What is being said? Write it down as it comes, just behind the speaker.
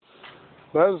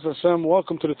Bez Hashem,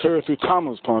 welcome to the Torah Through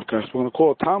Tammuz podcast. We're going to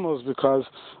call it Tammuz because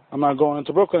I'm not going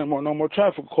into Brooklyn anymore. No more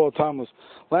traffic. We'll call it Tammuz.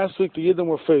 Last week, the Yidden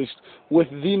were faced with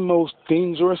the most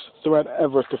dangerous threat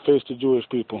ever to face the Jewish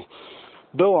people.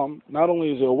 Bilam, not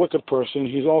only is he a wicked person,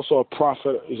 he's also a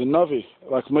prophet. He's a Navi,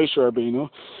 like Moshe Rabbeinu.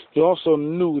 He also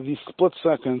knew the split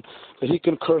second that he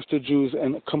can curse the Jews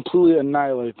and completely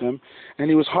annihilate them. And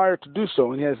he was hired to do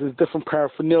so. And he has his different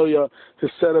paraphernalia, his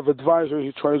set of advisors.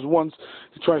 He tries once,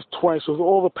 he tries twice, with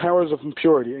all the powers of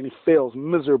impurity. And he fails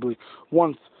miserably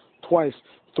once, twice,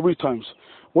 3 times.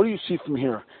 What do you see from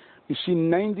here? You see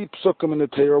 90 psukim in the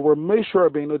Torah where Moshe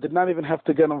Rabbeinu did not even have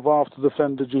to get involved to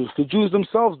defend the Jews. The Jews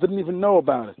themselves didn't even know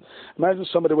about it. Imagine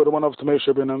somebody would have went over to Moshe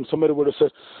Rabbeinu and somebody would have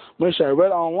said, Moshe, I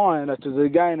read online that there's a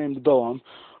guy named Bilam,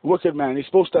 a wicked man. He's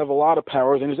supposed to have a lot of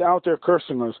powers and he's out there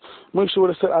cursing us. Moshe would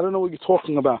have said, I don't know what you're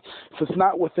talking about. If it's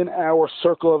not within our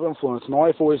circle of influence, my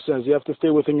wife always says you have to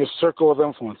stay within your circle of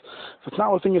influence. If it's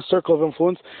not within your circle of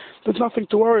influence, there's nothing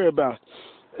to worry about.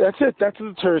 That's it. That's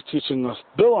what the Torah is teaching us.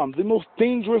 Bilam, the most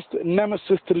dangerous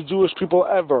nemesis to the Jewish people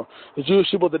ever. The Jewish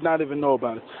people did not even know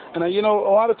about it. And a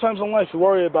lot of times in life we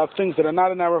worry about things that are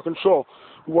not in our control.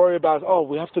 We worry about,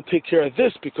 we have to take care of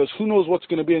this because who knows what's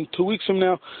going to be in 2 weeks from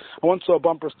now. I once saw a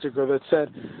bumper sticker that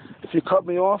said, if you cut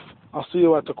me off, I'll see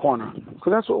you at the corner.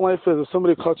 Because that's what life is. If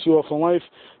somebody cuts you off in life,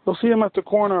 you'll see him at the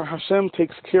corner. Hashem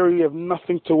takes care of you. You have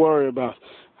nothing to worry about.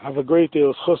 Have a great day. It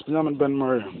was Chus Ben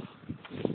Maria.